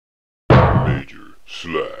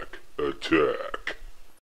MajorSlackAttack.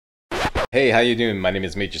 Hey, how you doing? My name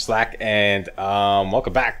is Major Slack, and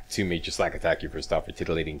welcome back to Major Slack Attack, your first stop for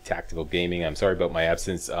titillating tactical gaming. I'm sorry about my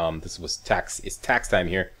absence. It's tax time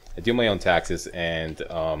here. I do my own taxes, and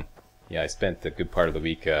yeah, I spent a good part of the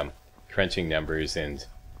week crunching numbers and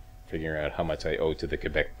figuring out how much I owe to the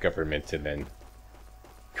Quebec government, and then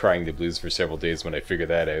crying the blues for several days when I figured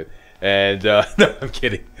that out. And no, I'm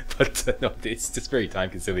kidding, but no, it's just very time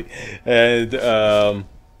consuming. And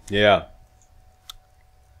yeah.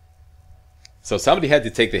 So somebody had to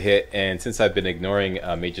take the hit, and since I've been ignoring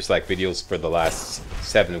MajorSlackVideos for the last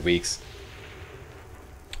 7 weeks,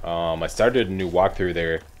 I started a new walkthrough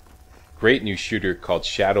there. Great new shooter called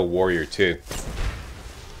Shadow Warrior 2.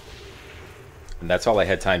 And that's all I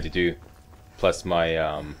had time to do, plus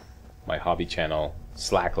my my hobby channel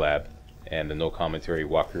SlackLab and the no commentary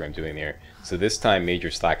walkthrough I'm doing there. So this time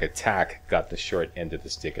MajorSlackAttack got the short end of the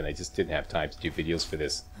stick, and I just didn't have time to do videos for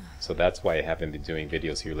this. So that's why I haven't been doing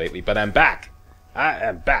videos here lately. But I'm back! I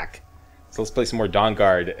am back! So let's play some more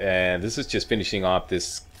Dawnguard. And this is just finishing off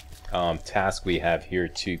this task we have here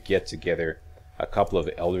to get together a couple of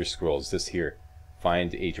Elder Scrolls. This here.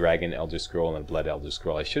 Find a Dragon Elder Scroll and Blood Elder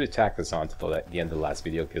Scroll. I should have tacked this on to the end of the last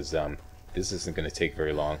video, because this isn't going to take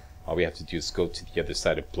very long. All we have to do is go to the other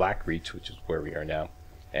side of Blackreach, which is where we are now,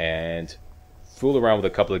 and fool around with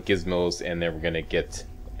a couple of gizmos, and then we're going to get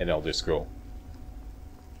an Elder Scroll.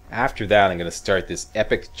 After that, I'm going to start this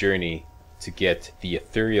epic journey to get the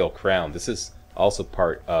Ethereal Crown. This is also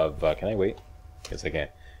part of... can I wait? Yes, I can.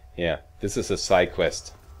 Yeah, this is a side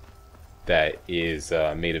quest that is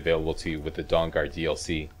made available to you with the Dawnguard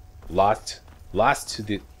DLC. Lost to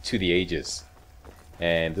the ages.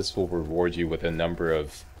 And this will reward you with a number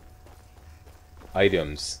of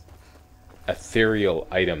items, ethereal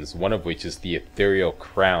items, one of which is the Ethereal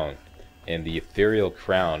Crown. And the Ethereal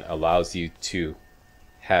Crown allows you to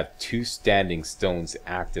have 2 standing stones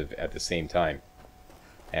active at the same time.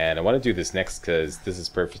 And I want to do this next because this is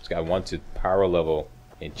perfect. I want to power level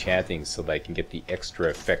enchanting so that I can get the extra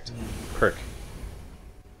effect perk.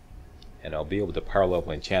 And I'll be able to power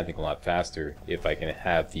level enchanting a lot faster if I can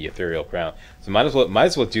have the Ethereal Crown. So might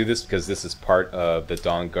as well do this, because this is part of the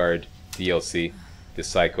Dawnguard DLC, this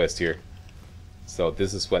side quest here. So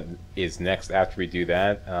this is what is next. After we do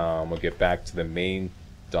that, we'll get back to the main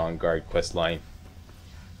Dawnguard quest line.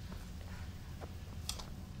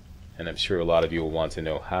 And I'm sure a lot of you will want to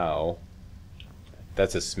know how.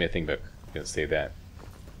 That's a smithing book, I'm going to say that.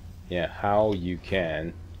 Yeah, how you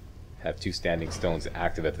can have 2 standing stones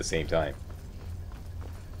active at the same time.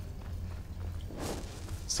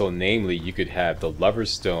 So namely, you could have the Lover's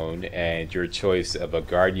Stone and your choice of a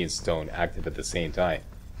Guardian Stone active at the same time,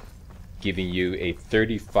 giving you a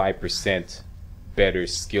 35% better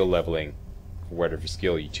skill leveling for whatever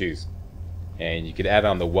skill you choose. And you could add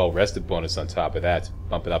on the Well-Rested bonus on top of that,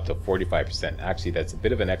 bump it up to 45%. Actually, that's a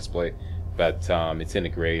bit of an exploit, but it's in a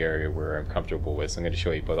gray area where I'm comfortable with, so I'm going to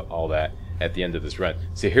show you about all that at the end of this run.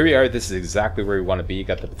 So here we are. This is exactly where we want to be. You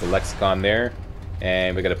got the lexicon there,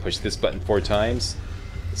 and we got to push this button 4 times.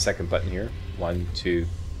 The second button here, 1, 2,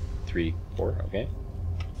 3, 4. Okay.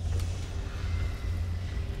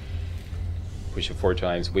 Push it 4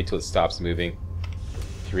 times. Wait till it stops moving.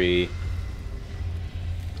 3.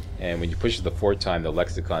 And when you push it the 4th time, the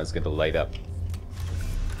lexicon is going to light up.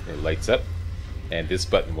 It lights up, and this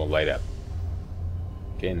button will light up.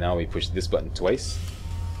 Okay, now we push this button twice.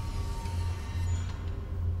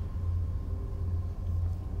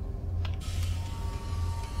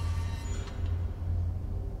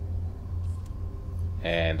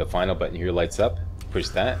 And the final button here lights up. Push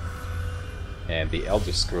that, and the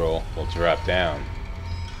Elder Scroll will drop down.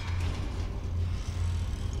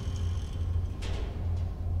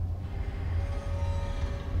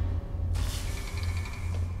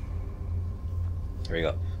 There we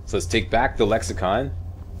go. So let's take back the lexicon.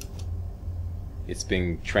 It's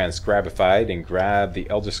been transcribified, and grab the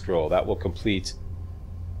Elder Scroll. That will complete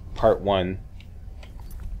part 1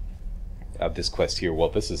 of this quest here. Well,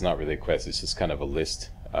 this is not really a quest, it's just kind of a list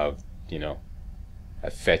of, you know, a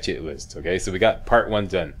fetch it list. Okay, so we got part 1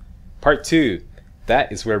 done. Part 2,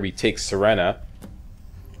 that is where we take Serena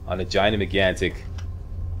on a gigantic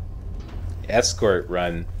escort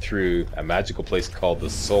run through a magical place called the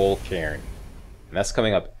Soul Cairn. And that's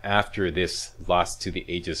coming up after this Lost to the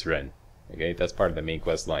Ages run. Okay, that's part of the main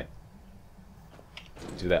quest line.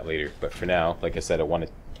 We'll do that later. But for now, like I said, I want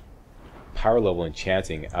to power level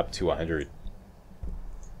enchanting up to 100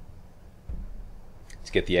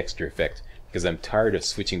 to get the extra effect, because I'm tired of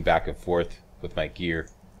switching back and forth with my gear.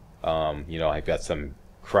 You know, I've got some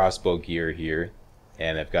crossbow gear here,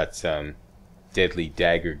 and I've got some deadly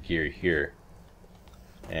dagger gear here.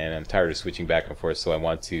 and I'm tired of switching back and forth, so I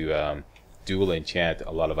want to dual enchant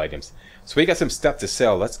a lot of items. So we got some stuff to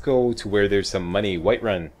sell. Let's go to where there's some money.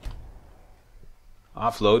 Whiterun.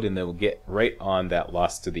 Offload, and then we'll get right on that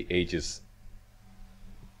Lost to the Ages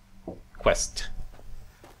quest.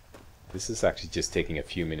 This is actually just taking a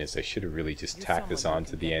few minutes. I should have really just tacked this on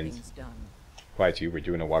to the end. Quiet you, we're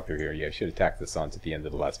doing a walkthrough here. Yeah, I should have tacked this on to the end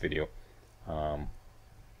of the last video. I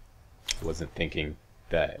wasn't thinking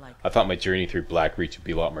that. I thought my journey through Blackreach would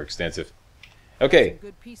be a lot more extensive. Okay.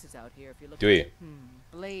 Good pieces out here if you're Do you?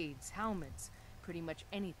 Blades, helmets, pretty much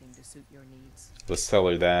anything to suit your needs. Let's sell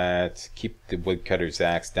her that. Keep the woodcutter's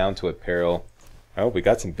axe down to apparel. Oh, we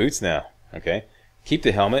got some boots now. Okay. Keep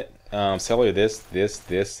the helmet. Sell her this.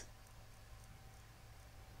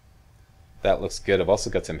 That looks good. I've also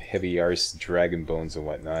got some heavy arse dragon bones and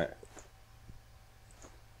whatnot.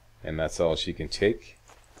 And that's all she can take.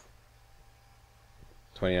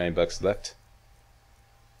 29 bucks left.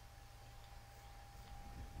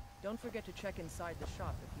 Don't forget to check inside the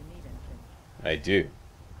shop if you need anything. I do.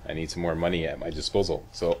 I need some more money at my disposal.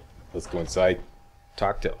 So let's go inside.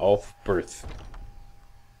 Talk to Ulfberth,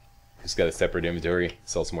 who's got a separate inventory.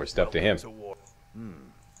 Sell some more stuff to him.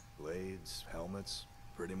 Blades, helmets,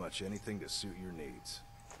 pretty much anything to suit your needs.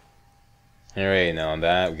 Alright, now on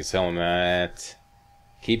that, we can sell him that.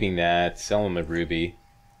 Keeping that, sell him a ruby.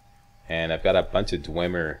 And I've got a bunch of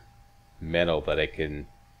Dwemer metal that I can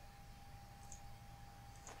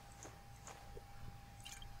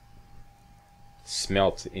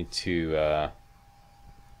smelt into,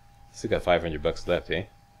 still got 500 bucks left, eh?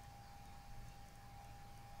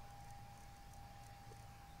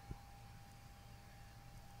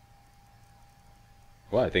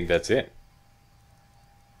 Well, I think that's it.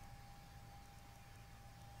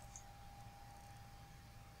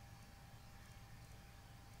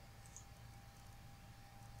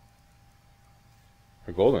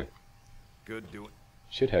 We're golden. Good doing.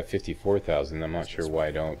 Should have 54,000. I'm not sure why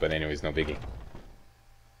I don't, but anyways, no biggie.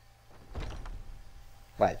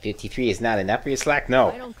 What, 53 is not enough for you, Slack?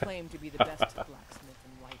 No. I don't claim to be the best blacksmith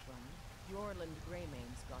in Whiterun. Yorland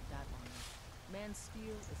Greymane's got that honor. Man's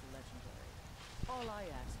steel is legendary. All I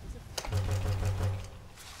ask is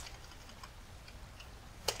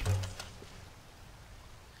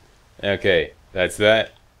a Okay, that's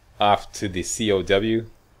that. Off to the COW,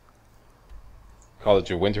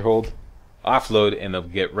 College of Winterhold. Offload, and they'll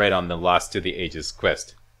get right on the Lost to the Ages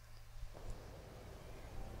quest.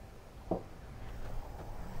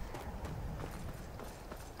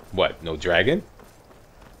 What, no dragon?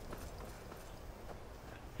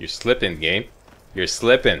 You're slipping, game. You're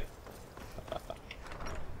slipping.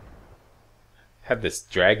 Have this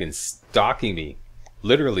dragon stalking me.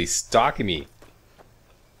 Literally stalking me.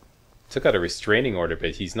 Took out a restraining order,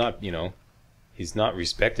 but he's not, you know, he's not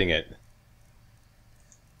respecting it.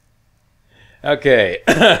 Okay,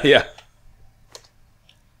 yeah.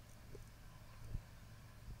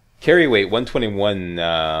 Carry weight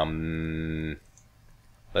 121.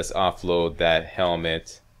 Let's offload that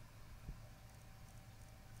helmet.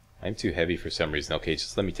 I'm too heavy for some reason. Okay,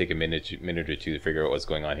 just let me take a minute or two to figure out what's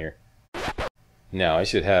going on here. Now, I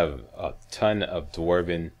should have a ton of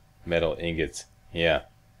dwarven metal ingots. Yeah,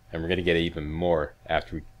 and we're going to get even more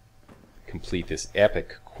after we complete this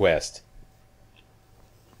epic quest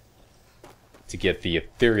to get the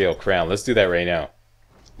ethereal crown. Let's do that right now.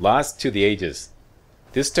 Lost to the Ages.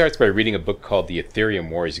 This starts by reading a book called The Aetherium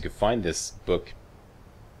Wars. You can find this book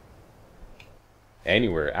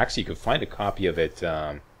anywhere. Actually, you can find a copy of it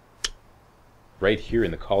right here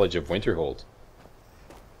in the College of Winterhold.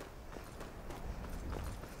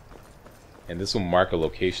 And this will mark a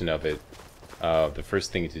location of it, the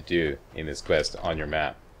first thing to do in this quest on your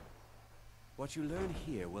map. What you learn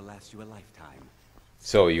here will last you a lifetime.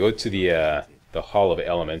 So you go to the Hall of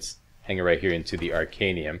Elements, hanging right here into the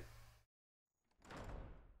Arkngthamz.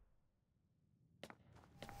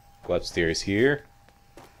 Go upstairs here.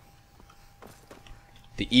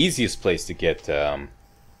 The easiest place to get, I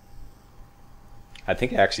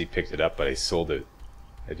think I actually picked it up, but I sold it.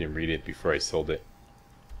 I didn't read it before I sold it.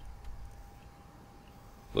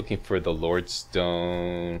 Looking for the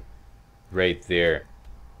Lordstone right there.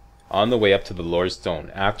 On the way up to the Lordstone,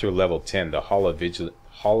 after level 10, the Hall of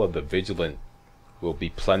the Vigilant will be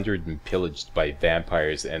plundered and pillaged by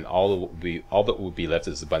vampires, and all that will be left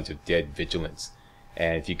is a bunch of dead Vigilants.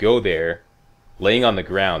 And if you go there, laying on the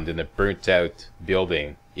ground in a burnt out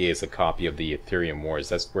building is a copy of the Aetherium Wars.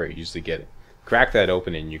 That's where you usually get it. Crack that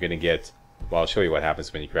open and you're going to get, well, I'll show you what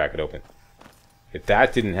happens when you crack it open. If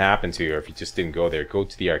that didn't happen to you, or if you just didn't go there, go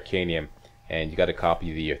to the Arkngthamz and you got a copy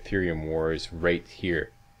of the Aetherium Wars right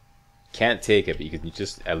here. Can't take it, but you can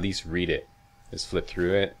just at least read it. Just flip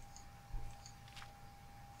through it.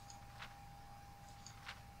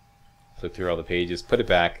 Flip through all the pages, put it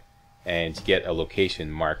back, and you get a location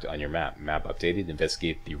marked on your map. Map updated.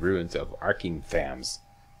 Investigate the ruins of Arkngthamz.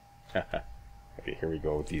 Okay, here we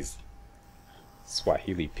go with these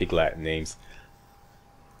Swahili pig Latin names.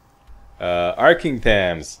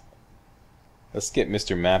 Arkngthamz. Let's get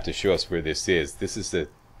Mr. Map to show us where this is. This is the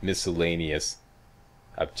miscellaneous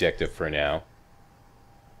objective for now.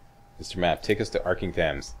 Mr. Map, take us to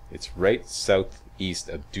Arkngthamz. It's right southeast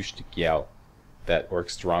of Dushtikyal, that orc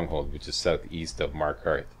stronghold, which is southeast of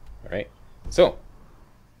Markarth. Alright, so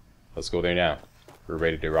let's go there now. We're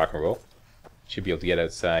ready to rock and roll. Should be able to get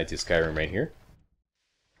outside to Skyrim right here.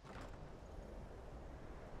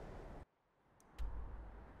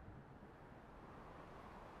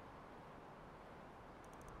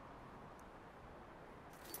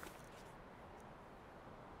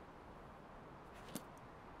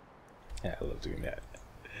 Yeah, I love doing that.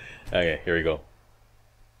 Okay, here we go.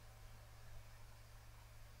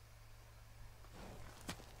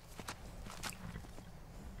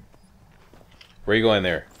 Where are you going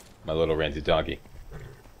there, my little rented donkey?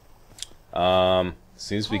 As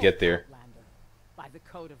soon as we get there. By the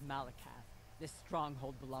code of Malakath, this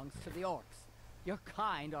stronghold belongs to the orcs. Your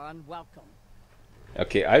kind are unwelcome.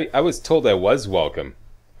 Okay, I was told I was welcome.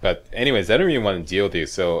 But anyways, I don't really want to deal with you,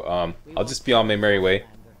 so I'll just be on my merry way.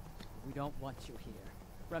 We don't want you here.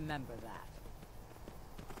 Remember that.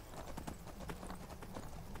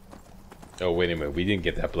 Oh, wait a minute. We didn't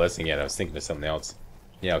get that blessing yet. I was thinking of something else.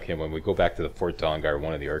 Yeah, okay. When we go back to the Fort Dawnguard,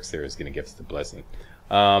 one of the orcs there is going to give us the blessing.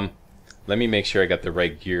 Let me make sure I got the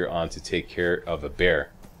right gear on to take care of a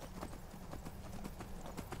bear.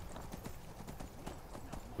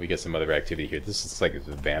 We get some other activity here. This is like a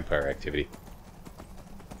vampire activity.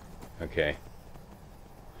 Okay.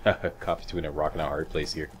 Caught between a rock and a hard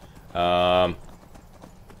place here.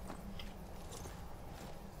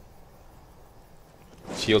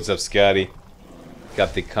 Shields up, Scotty.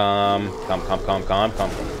 Got the calm.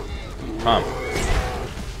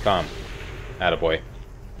 Attaboy.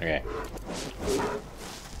 Okay.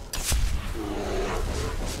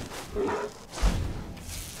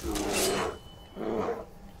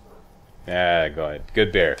 Ah, go ahead.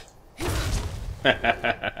 Good bear.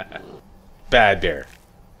 Bad bear.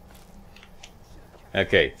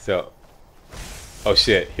 Okay, so... Oh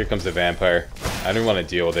shit, here comes the vampire. I don't want to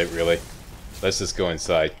deal with it, really. Let's just go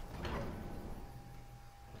inside.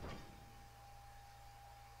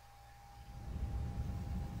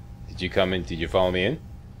 Did you come in? Did you follow me in?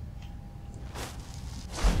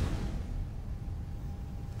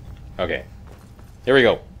 Okay. Here we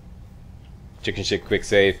go. Chicken shit quick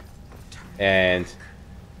save. And...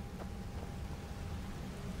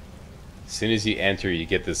 as soon as you enter, you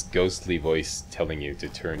get this ghostly voice telling you to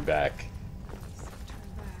turn back. Turn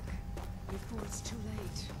back before it's too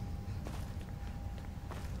late.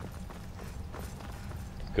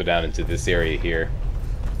 Go down into this area here.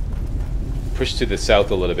 Push to the south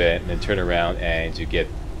a little bit, and then turn around, and you get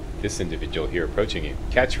this individual here approaching you.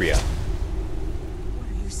 Katria. What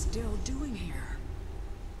are you still doing here?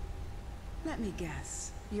 Let me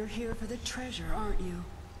guess. You're here for the treasure, aren't you?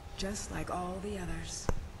 Just like all the others.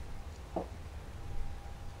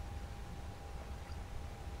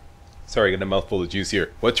 Sorry, I got a mouthful of juice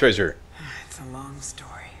here. What treasure? It's a long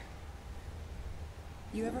story.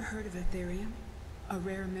 You ever heard of Aetherium? A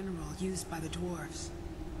rare mineral used by the dwarves.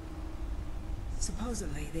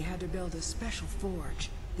 Supposedly, they had to build a special forge,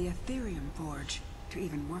 the Aetherium Forge, to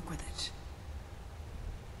even work with it.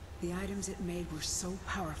 The items it made were so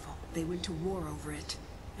powerful, they went to war over it,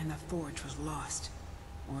 and the forge was lost.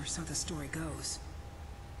 Or so the story goes.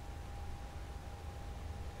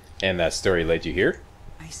 And that story led you here?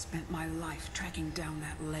 I spent my life tracking down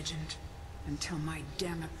that legend, until my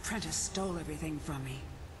damn apprentice stole everything from me,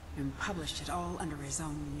 and published it all under his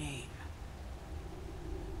own name.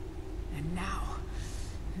 And now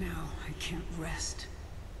I can't rest.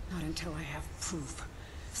 Not until I have proof.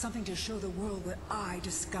 Something to show the world what I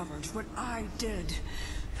discovered, what I did.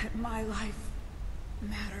 That my life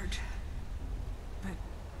mattered. But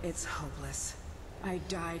it's hopeless. I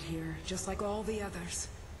died here, just like all the others.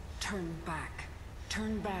 Turn back.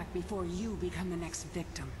 Turn back before you become the next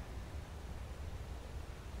victim.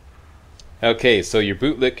 Okay, so your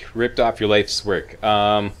bootlick ripped off your life's work.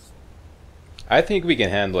 I think we can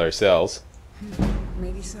handle ourselves.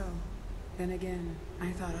 Maybe so. Then again,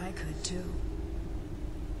 I thought I could too.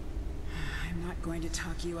 I'm not going to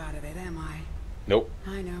talk you out of it, am I? Nope.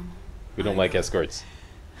 I know. We don't like escorts.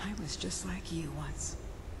 I was just like you once.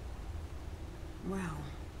 Well,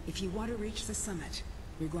 if you want to reach the summit,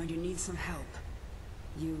 you're going to need some help.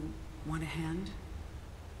 You Want a hand?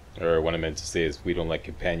 Or what I meant to say is we don't like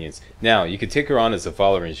companions. Now, you can take her on as a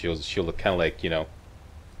follower and she'll kind of like, you know,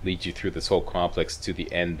 lead you through this whole complex to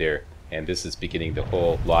the end there. And this is beginning the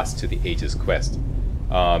whole Lost to the Ages quest.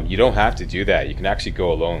 You don't have to do that. You can actually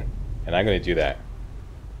go alone. And I'm going to do that.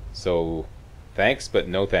 So, thanks, but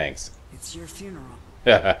no thanks. It's your funeral.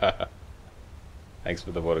 Thanks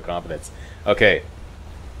for the vote of confidence. Okay.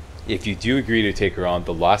 If you do agree to take her on,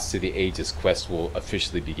 the Lost to the Ages quest will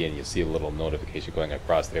officially begin. You'll see a little notification going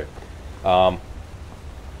across there. But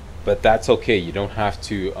that's okay. You don't have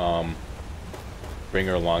to bring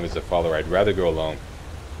her along as a follower. I'd rather go alone.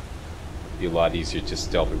 It'd be a lot easier to just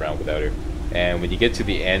stealth around without her. And when you get to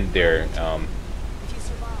the end there,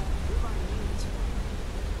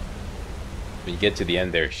 when you get to the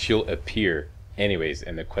end there, she'll appear anyways,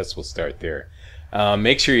 and the quest will start there.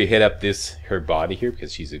 Make sure you hit up her body here,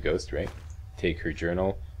 because she's a ghost, right? Take her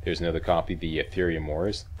journal. There's another copy, the Aetherium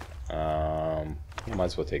Wars. You might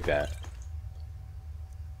as well take that.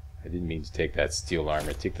 I didn't mean to take that steel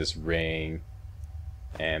armor. Take this ring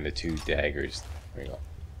and the 2 daggers. There you go.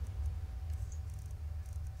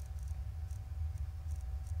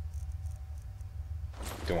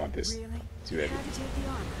 Don't want this. Really? Too heavy. Had to take the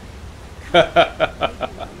armor.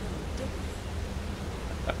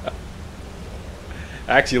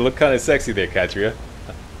 Actually, you look kind of sexy there, Katria.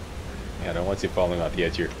 Yeah, I don't want you falling off the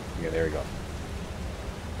edge here. Yeah, there we go.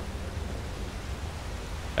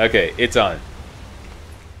 Okay, it's on.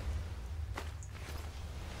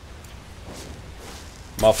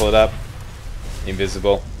 Muffle it up.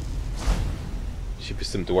 Invisible. Should be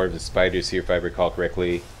some dwarves and spiders here if I recall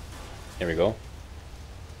correctly. There we go.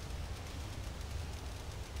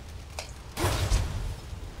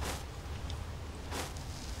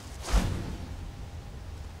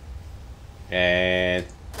 And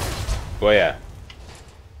boy, yeah.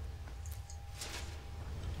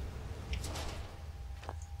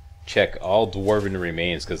 Check all dwarven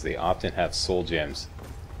remains because they often have soul gems.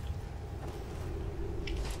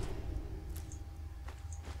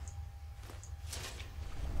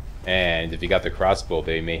 And if you got the crossbow,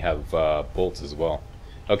 they may have bolts as well.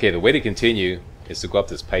 Okay, the way to continue is to go up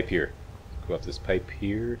this pipe here. Go up this pipe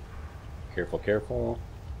here. Careful, careful.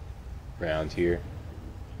 Around here.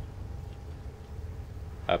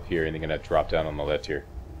 Up here, and they're gonna drop down on the left here.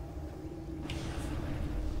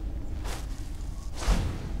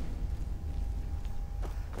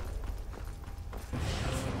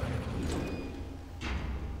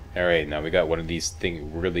 Alright, now we got one of these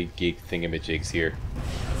really geek thingamajigs here.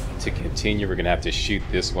 To continue, we're gonna have to shoot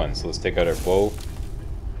this one. So let's take out our bow.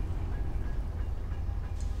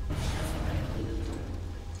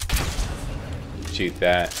 Shoot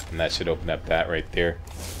that, and that should open up that right there.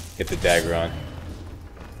 Get the dagger on.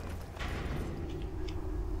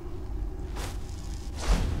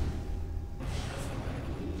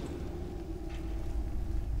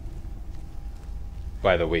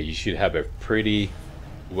 By the way, you should have a pretty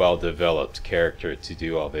well-developed character to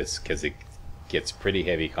do all this, because it gets pretty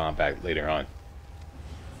heavy combat later on.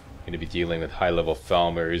 You're going to be dealing with high-level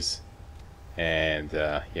Falmers and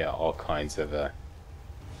yeah, all kinds of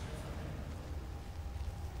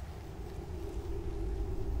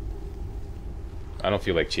I don't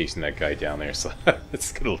feel like chasing that guy down there, so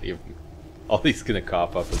it's gonna leave him. All he's gonna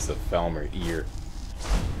cough up is a Falmer ear.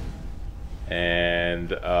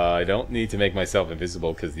 And I don't need to make myself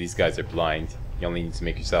invisible because these guys are blind. You only need to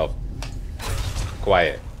make yourself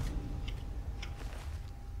quiet.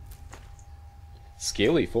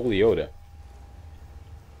 Scaly Foliota.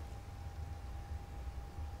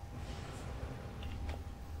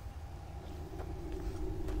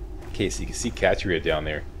 Okay, so you can see Katria down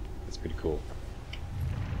there. That's pretty cool.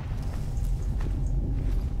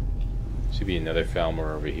 Should be another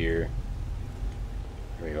Falmer over here.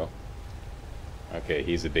 Here we go. Okay,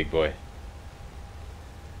 he's a big boy.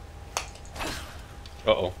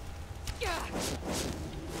 Uh-oh.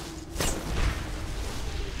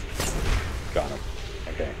 Got him.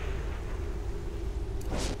 Okay.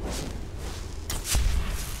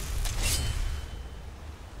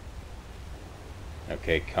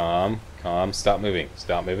 Okay, calm. Calm. Stop moving.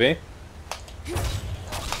 Stop moving.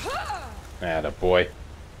 Atta boy.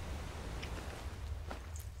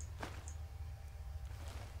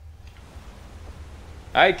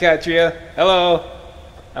 Hi, Katria. Hello.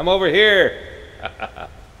 I'm over here.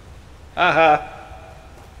 Haha.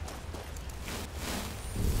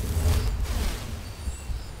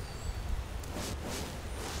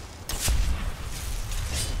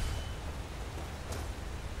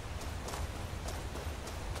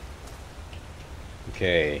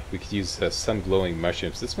 Okay, we could use some glowing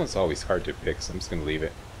mushrooms. This one's always hard to pick, so I'm just gonna leave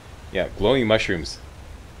it. Yeah, glowing mushrooms.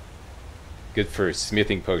 Good for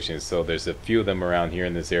smithing potions. So there's a few of them around here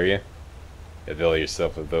in this area. Avail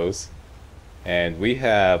yourself of those. And we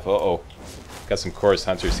have, got some chorus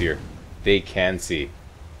hunters here. They can see.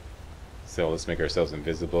 So let's make ourselves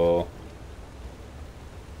invisible.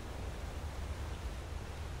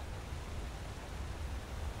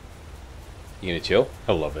 You gonna chill?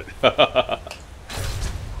 I love it. I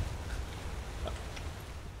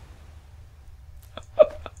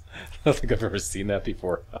don't think I've ever seen that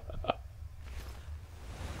before.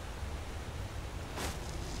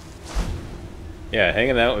 Yeah,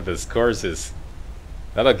 hanging out with those choruses.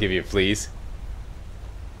 That'll give you fleas.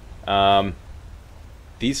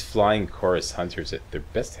 These flying chorus hunters, they're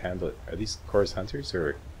best handled. Are these chorus hunters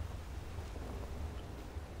or?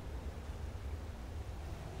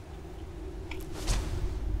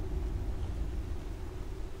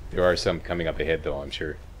 There are some coming up ahead though, I'm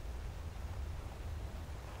sure.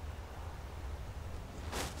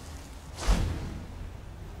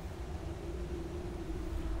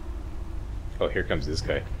 Oh, here comes this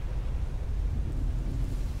guy.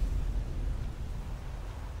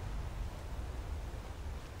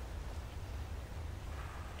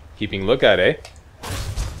 Keeping lookout, eh?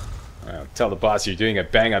 Well, tell the boss you're doing a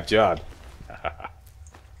bang-up job.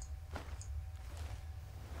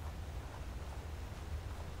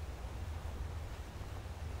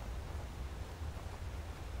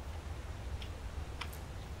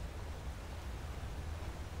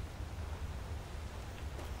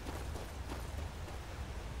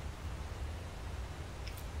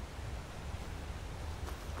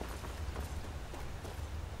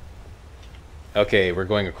 Okay, we're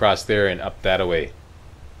going across there and up that away.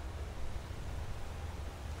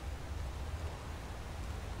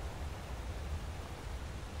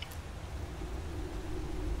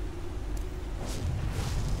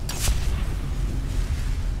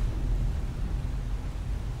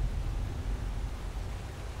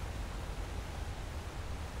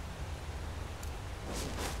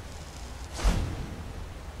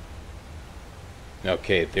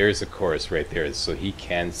 Okay, there's a chorus right there, so he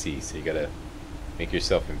can see, so you gotta make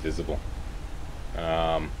yourself invisible.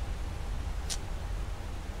 Let's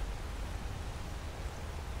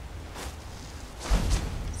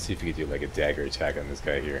see if we could do like a dagger attack on this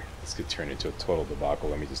guy here. This could turn into a total debacle.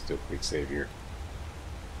 Let me just do a quick save here.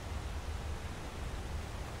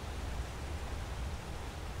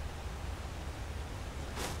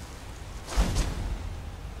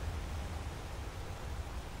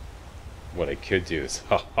 What I could do is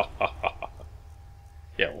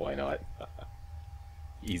yeah, why not?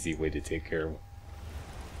 Easy way to take care of him.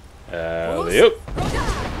 Yep.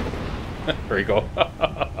 There we go.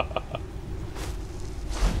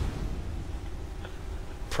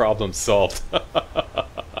 Problem solved.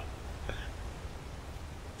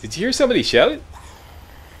 Did you hear somebody shout?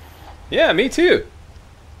 Yeah, me too.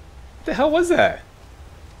 What the hell was that?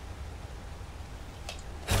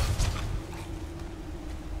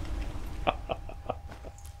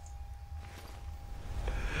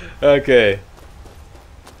 Okay.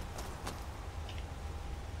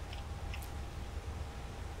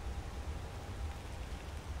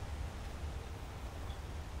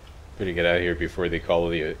 Better get out of here before they call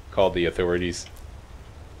the authorities.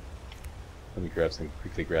 Let me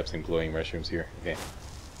quickly grab some glowing mushrooms here. Okay.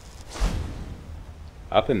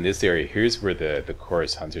 Up in this area, here's where the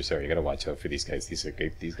chorus hunters are. You gotta watch out for these guys. These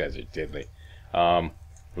guys are deadly.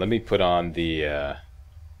 Let me put on the.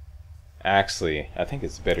 Actually, I think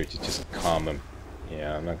it's better to just calm them.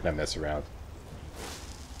 Yeah, I'm not gonna mess around.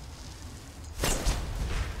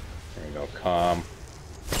 There we go. Calm.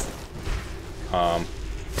 Calm.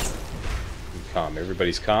 Calm.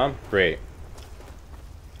 Everybody's calm? Great.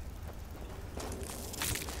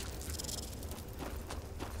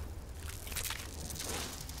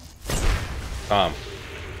 Calm.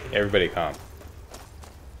 Everybody calm.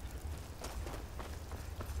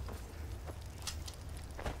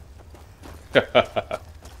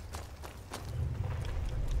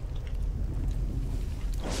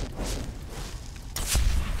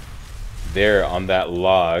 There on that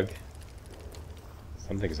log.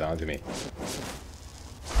 Something's onto me.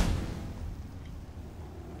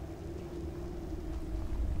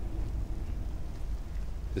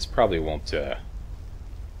 This probably won't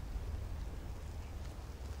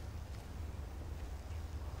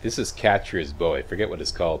This is Catcher's bow. I forget what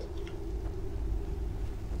it's called.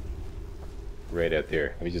 Right out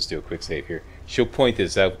there. Let me just do a quick save here. She'll point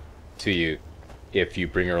this out to you if you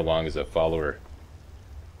bring her along as a follower.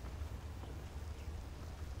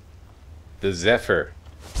 The Zephyr.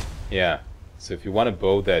 Yeah. So if you want a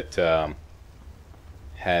bow that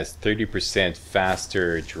has 30%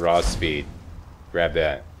 faster draw speed, grab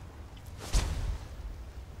that.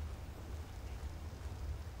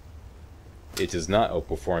 It does not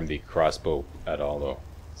outperform the crossbow at all, though.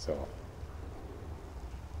 So.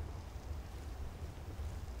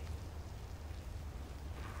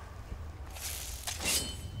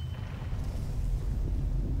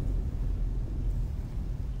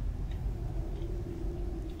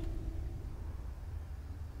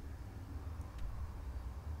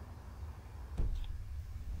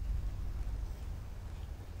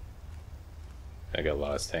 I got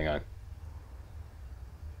lost. Hang on.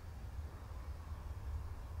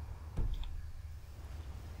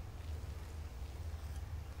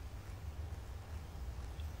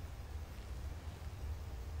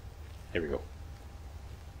 Here we go.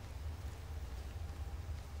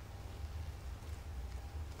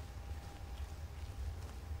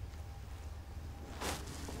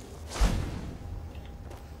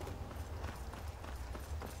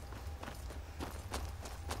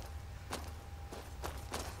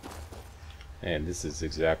 And this is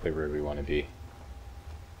exactly where we want to be.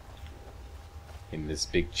 In this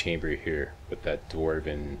big chamber here with that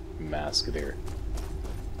dwarven mask there.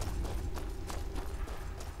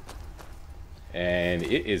 And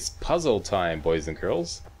it is puzzle time, boys and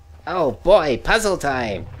girls. Oh boy, puzzle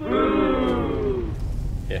time!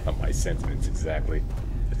 Yeah, my sentiments exactly.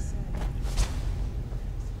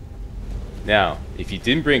 Now, if you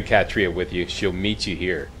didn't bring Katria with you, she'll meet you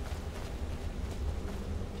here.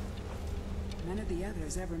 None of the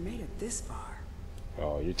others ever made it this far.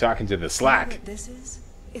 Oh, you're talking to the You know Slack. what this is?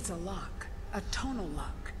 It's a lock. A tonal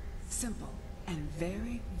lock. Simple and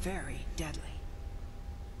very, very deadly.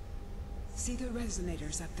 See the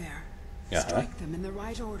resonators up there? Strike them in the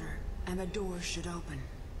right order, and the door should open.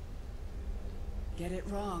 Get it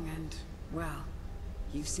wrong, and, well,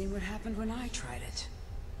 you've seen what happened when I tried it.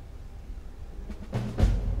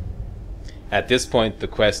 At this point, the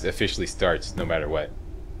quest officially starts, no matter what.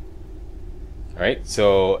 Alright,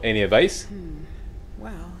 so any advice?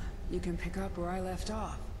 Well, you can pick up where I left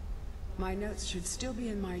off. My notes should still be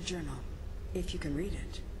in my journal, if you can read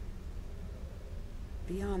it.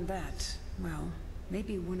 Beyond that, well,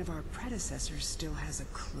 maybe one of our predecessors still has a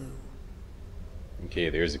clue. Okay,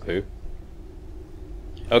 there's a clue.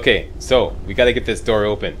 Okay, so we gotta get this door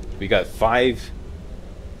open. We got 5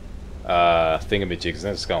 thingamajigs,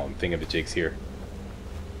 let's call them thingamajigs here.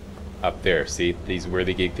 Up there, see? These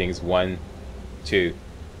whirligig things. 1, 2,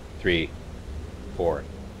 3, 4,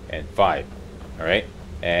 and 5. Alright?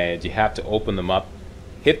 And you have to open them up,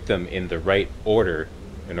 hit them in the right order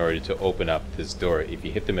in order to open up this door. If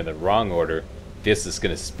you hit them in the wrong order, this is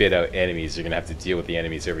going to spit out enemies. You're going to have to deal with the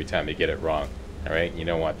enemies every time they get it wrong. Alright? You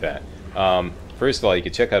don't want that. First of all, you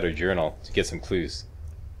can check out her journal to get some clues.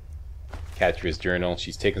 Katria's journal.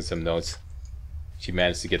 She's taken some notes. She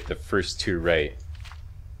managed to get the first 2 right.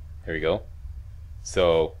 There we go.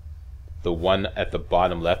 So, the one at the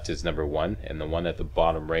bottom left is number 1, and the one at the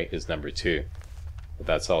bottom right is number 2. But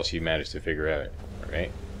that's all she managed to figure out.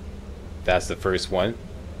 Alright? That's the first one.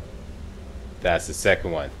 That's the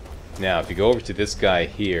second one. Now, if you go over to this guy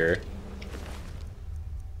here,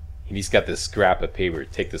 he's got this scrap of paper.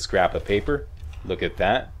 Take the scrap of paper, look at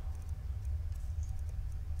that,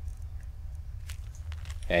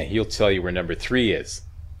 and he'll tell you where number 3 is.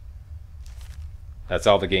 That's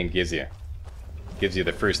all the game gives you. Gives you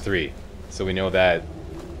the first 3. So we know that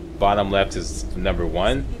bottom left is number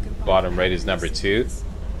 1, bottom right is number 2,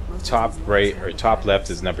 top right or top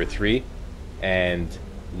left is number 3, and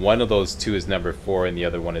one of those 2 is number 4 and the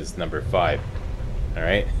other one is number 5.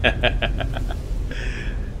 Alright?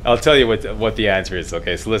 I'll tell you what the answer is.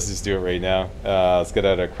 Okay, so let's just do it right now. Let's get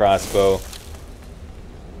out our crossbow.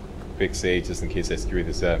 Quick save just in case I screw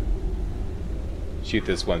this up. Shoot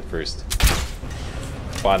this one first.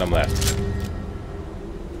 Bottom left.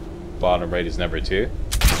 Bottom right is number 2.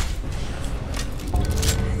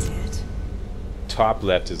 That's it. Top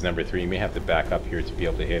left is number 3. You may have to back up here to be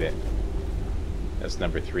able to hit it. That's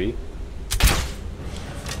number 3.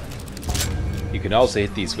 You can also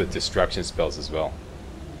hit these with destruction spells as well.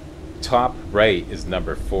 Top right is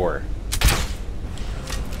number 4.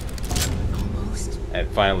 Almost. And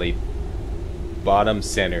finally, bottom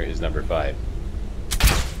center is number 5.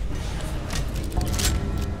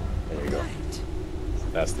 There you go. Right.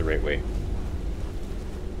 That's the right way.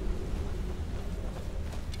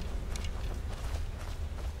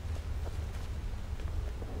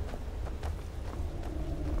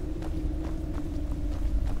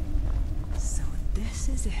 So this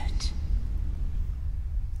is it.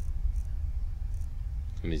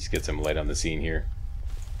 Let me just get some light on the scene here.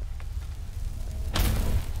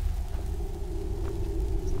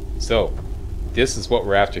 So, this is what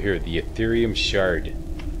we're after here, the Aetherium shard.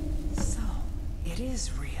 So, it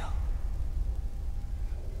is real.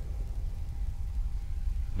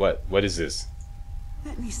 What? What is this?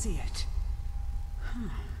 Let me see it.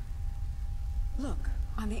 Look,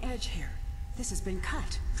 on the edge here. This has been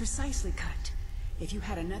cut, precisely cut. If you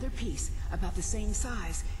had another piece about the same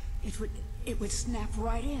size, it would snap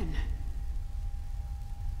right in.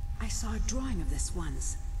 I saw a drawing of this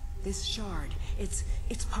once. This shard, it's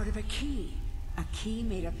part of a key. A key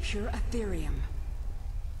made of pure Aetherium.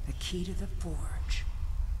 The key to the forge.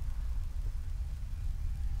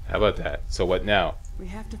 How about that? So what now? We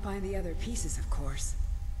have to find the other pieces, of course.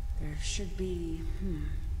 There should be,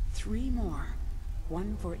 3 more.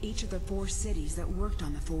 1 for each of the 4 cities that worked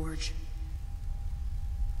on the forge.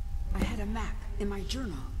 I had a map in my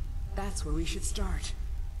journal. That's where we should start.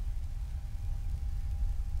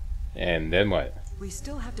 And then what? We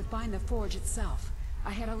still have to find the forge itself.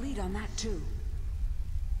 I had a lead on that too.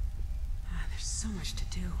 There's so much to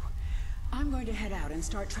do. I'm going to head out and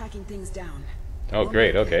start tracking things down. Oh,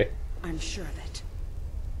 great, okay. I'm sure of it.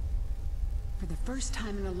 For the first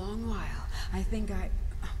time in a long while, I think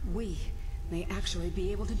we may actually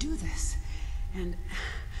be able to do this. And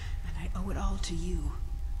I owe it all to you.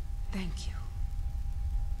 Thank you.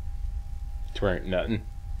 Tweren't nothing.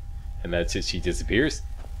 And that's it, she disappears.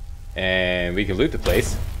 And we can loot the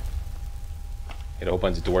place. Get a whole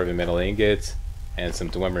bunch of dwarven metal ingots. And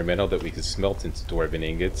some dwemer metal that we can smelt into dwarven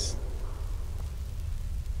ingots.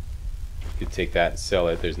 You could take that and sell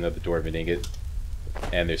it. There's another dwarven ingot.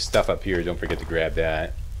 And there's stuff up here, don't forget to grab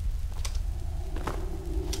that.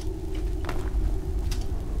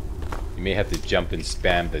 You may have to jump and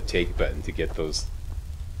spam the take button to get those.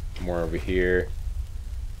 More over here.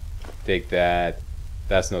 Take that.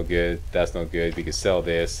 That's no good. That's no good. We can sell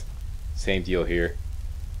this. Same deal here.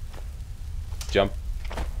 Jump.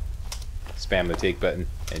 Spam the take button.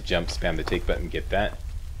 And jump, spam the take button. Get that.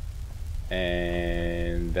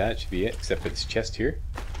 And that should be it, except for this chest here.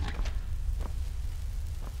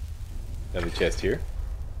 Another chest here.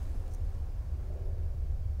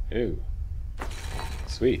 Ooh.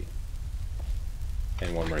 Sweet.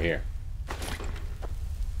 And one more here.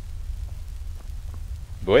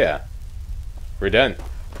 Booyah. We're done.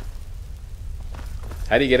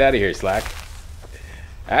 How do you get out of here, Slack?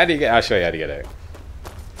 How do you get... I'll show you how to get out.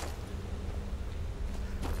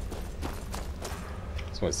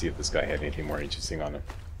 Just want to see if this guy had anything more interesting on him.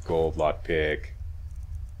 Gold, lockpick.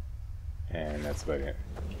 And that's about it.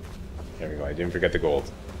 There we go. I didn't forget the gold.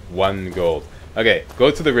 1 gold. Okay,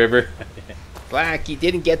 go to the river. Black, you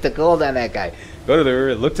didn't get the gold on that guy. Go to the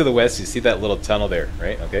river, look to the west, you see that little tunnel there,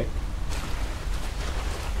 right? Okay.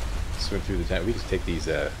 Swim through the tunnel. We just take these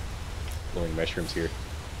glowing mushrooms here.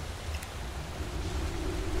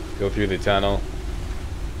 Go through the tunnel.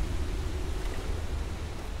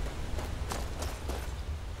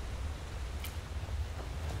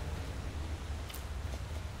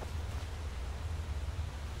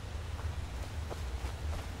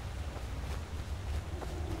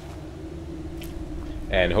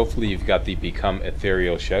 And hopefully you've got the Become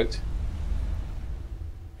Ethereal shout.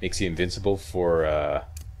 Makes you invincible for a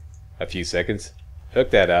few seconds.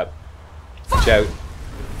 Hook that up. Shout.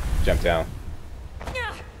 Jump down.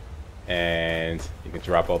 And you can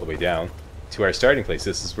drop all the way down to our starting place.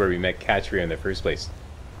 This is where we met Katria in the first place.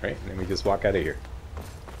 Right? And then we just walk out of here.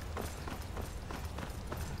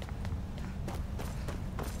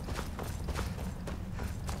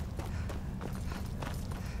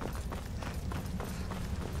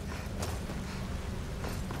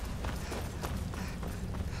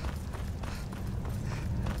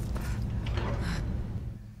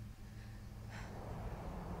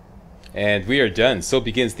 And we are done. So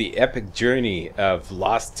begins the epic journey of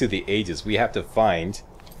Lost to the Ages. We have to find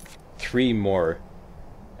 3 more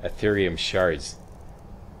Aetherium shards.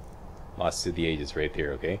 Lost to the Ages right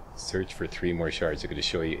there, okay? Search for 3 more shards. I'm going to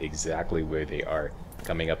show you exactly where they are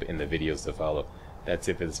coming up in the videos to follow. That's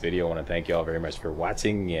it for this video. I want to thank you all very much for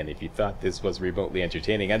watching. And if you thought this was remotely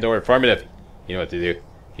entertaining and or informative, you know what to do.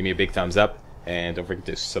 Give me a big thumbs up. And don't forget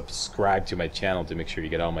to subscribe to my channel to make sure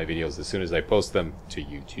you get all my videos as soon as I post them to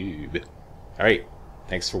YouTube. Alright,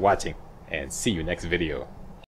 thanks for watching, and see you next video.